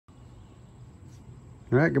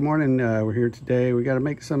All right, good morning. We're here today. We got to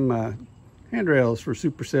make some handrails for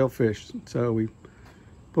super sailfish. So we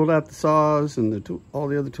pulled out the saws and all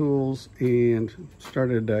the other tools and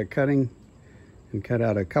started cutting and cut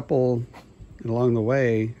out a couple along the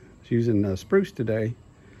way. I was using spruce today.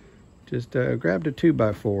 Just grabbed a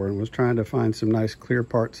 2x4 and was trying to find some nice clear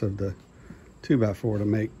parts of the 2x4 to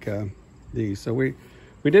make these. So we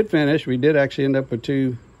did finish. We did actually end up with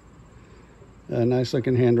two nice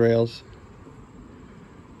looking handrails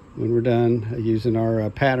when we're done using our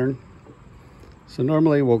pattern. So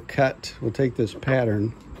normally we'll take this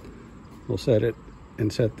pattern, we'll set it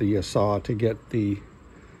and set the saw to get the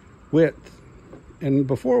width. And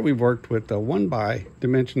before we worked with the 1x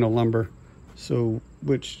dimensional lumber,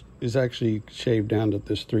 which is actually shaved down to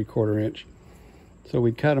this 3/4 inch. So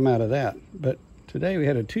we cut them out of that. But today we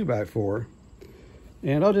had a 2x4,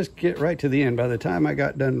 and I'll just get right to the end. By the time I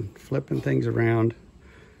got done flipping things around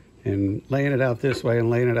and laying it out this way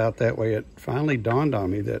and laying it out that way, it finally dawned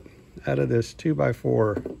on me that out of this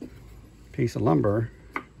 2x4 piece of lumber,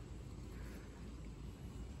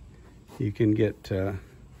 you can get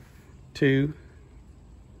two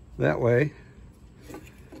that way,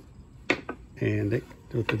 and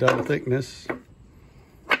with the double thickness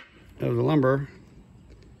of the lumber,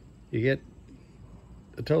 you get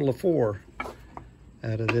a total of 4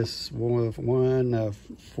 out of this one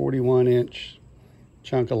 41 inch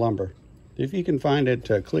chunk of lumber, if you can find it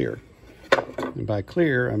clear. And by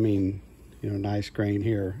clear, I mean, nice grain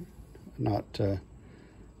here, not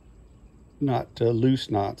loose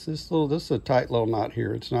knots. This is a tight little knot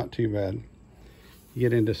here. It's not too bad. You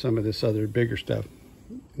get into some of this other bigger stuff,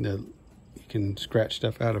 you can scratch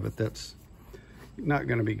stuff out of it. That's not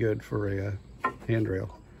going to be good for a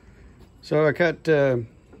handrail. So I cut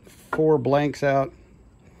 4 blanks out,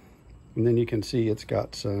 and then you can see it's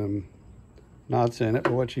got some knots in it.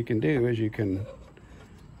 But what you can do is you can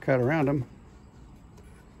cut around them,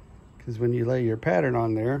 because when you lay your pattern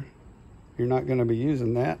on there, you're not going to be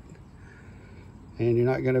using that, and you're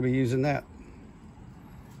not going to be using that.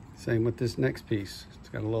 Same with this next piece. It's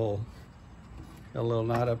got a little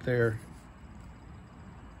knot up there,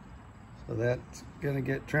 so that's going to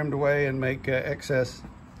get trimmed away and make excess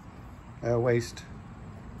waste,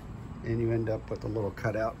 and you end up with a little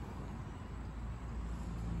cutout.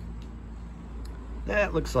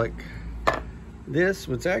 That looks like this,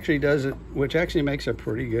 which actually makes a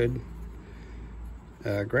pretty good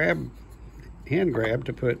hand grab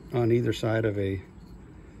to put on either side of a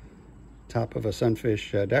top of a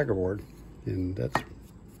sunfish dagger board. And that's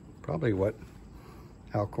probably what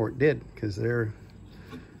Alcort did, because they're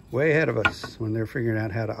way ahead of us when they're figuring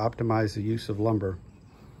out how to optimize the use of lumber.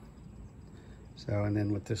 So, and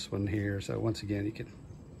then with this one here, so once again, you can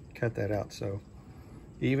cut that out. So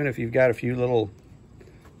even if you've got a few little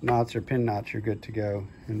knots or pin knots, you're good to go.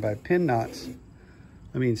 And by pin knots,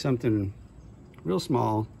 I mean something real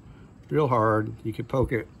small, real hard. You could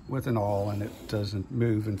poke it with an awl and it doesn't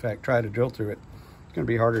move. In fact, try to drill through it. It's going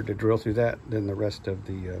to be harder to drill through that than the rest of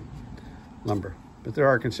the lumber. But there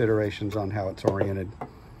are considerations on how it's oriented.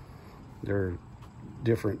 There are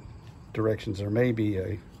different directions. There may be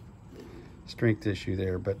a strength issue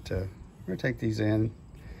there, but we're going to take these in.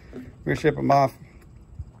 We're going to ship them off.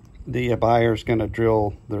 The buyer's going to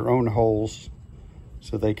drill their own holes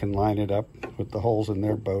so they can line it up with the holes in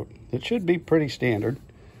their boat. It should be pretty standard,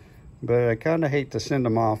 but I kind of hate to send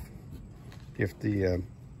them off if the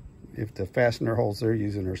fastener holes they're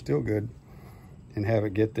using are still good, and have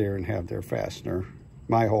it get there and have their fastener,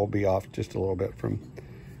 my hole, be off just a little bit from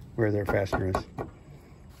where their fastener is.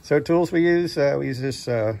 So tools we use this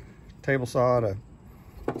table saw to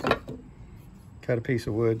cut a piece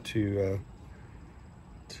of wood to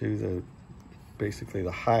basically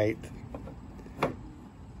the height,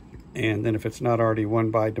 and then if it's not already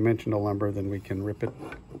 1x dimensional lumber, then we can rip it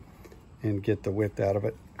and get the width out of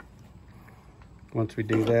it. Once we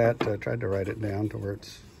do that, I tried to write it down to where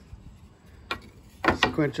it's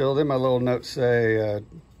sequential. Then my little notes say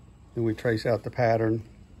then we trace out the pattern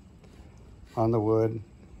on the wood,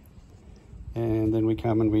 and then we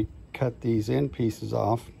come and we cut these end pieces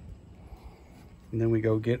off, and then we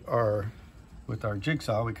go get with our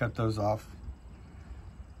jigsaw, we cut those off.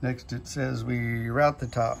 Next, it says we route the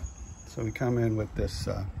top. So we come in with this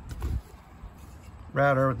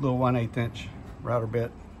router with a little 1/8 inch router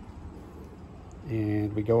bit,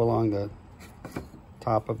 and we go along the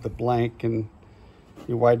top of the blank. And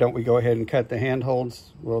why don't we go ahead and cut the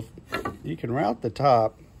handholds? Well, you can route the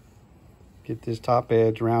top, get this top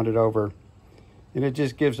edge rounded over, and it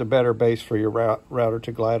just gives a better base for your router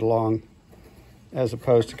to glide along, as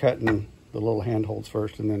opposed to cutting the little handholds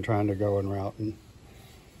first and then trying to go and route and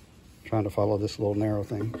trying to follow this little narrow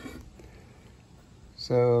thing.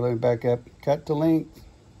 So let me back up, cut to length,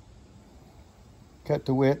 cut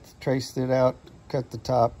to width, traced it out, cut the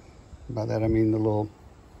top. By that I mean the little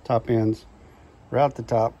top ends, route the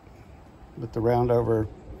top with the round over,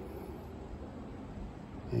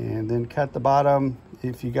 and then cut the bottom.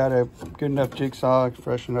 If you got a good enough jigsaw,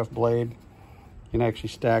 fresh enough blade, you can actually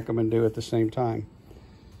stack them and do it at the same time.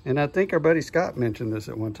 And I think our buddy Scott mentioned this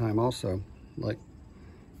at one time also. Like,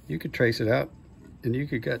 you could trace it out and you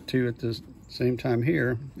could cut two at the same time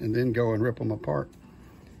here and then go and rip them apart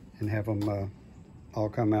and have them all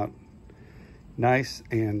come out nice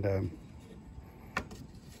and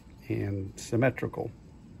symmetrical.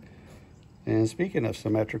 And speaking of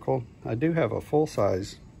symmetrical, I do have a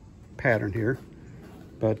full-size pattern here,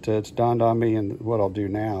 but it's dawned on me, and what I'll do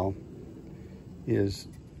now is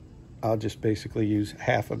I'll just basically use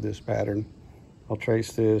half of this pattern. I'll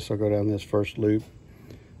trace this, I'll go down this first loop,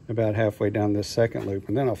 about halfway down this second loop,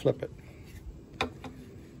 and then I'll flip it.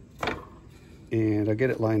 And I'll get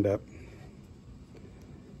it lined up.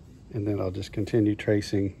 And then I'll just continue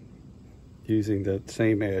tracing using the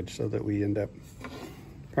same edge so that we end up,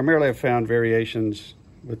 primarily I've found variations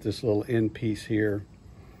with this little end piece here.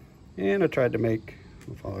 And I tried to make,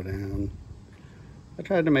 I'll follow down. I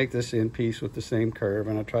tried to make this end piece with the same curve,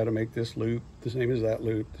 and I tried to make this loop the same as that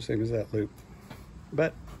loop, the same as that loop.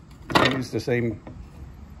 But if you use the same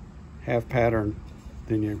half pattern,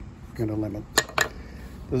 then you're gonna limit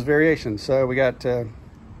those variations. So we got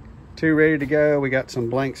two ready to go. We got some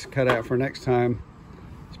blanks cut out for next time.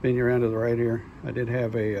 Spin you around to the right here. I did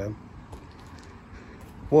have a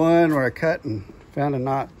one where I cut and found a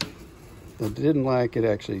knot that I didn't like. It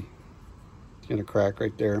actually, it's gonna crack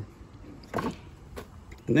right there.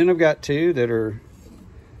 And then I've got two that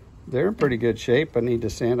they're in pretty good shape. I need to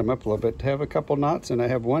sand them up a little bit to have a couple knots, and I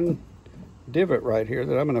have one divot right here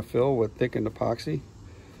that I'm gonna fill with thickened epoxy,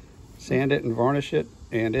 sand it and varnish it,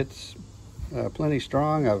 and it's plenty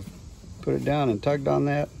strong. I've put it down and tugged on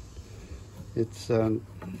that. It's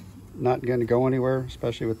not going to go anywhere,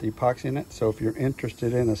 especially with the epoxy in it. So if you're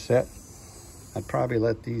interested in a set, I'd probably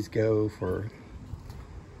let these go for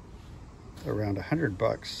around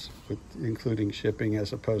 $100 with including shipping,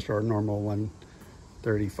 as opposed to our normal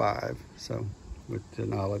 $135. So with the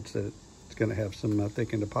knowledge that it's going to have some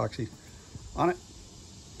thickened epoxy on it.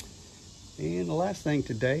 And the last thing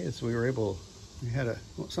today is we had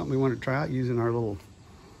something we wanted to try out using our little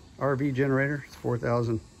RV generator. It's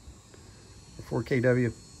 4,000 or 4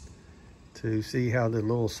 kW, to see how the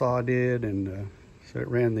little saw did. And so it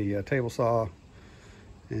ran the table saw,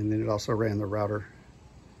 and then it also ran the router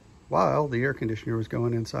while the air conditioner was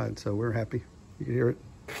going inside. So we're happy. You could hear it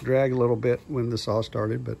drag a little bit when the saw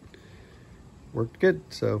started, but worked good.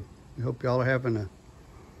 So we hope y'all are having a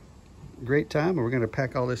great time, and we're going to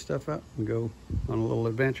pack all this stuff up and go on a little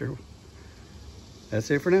adventure. That's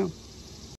it for now.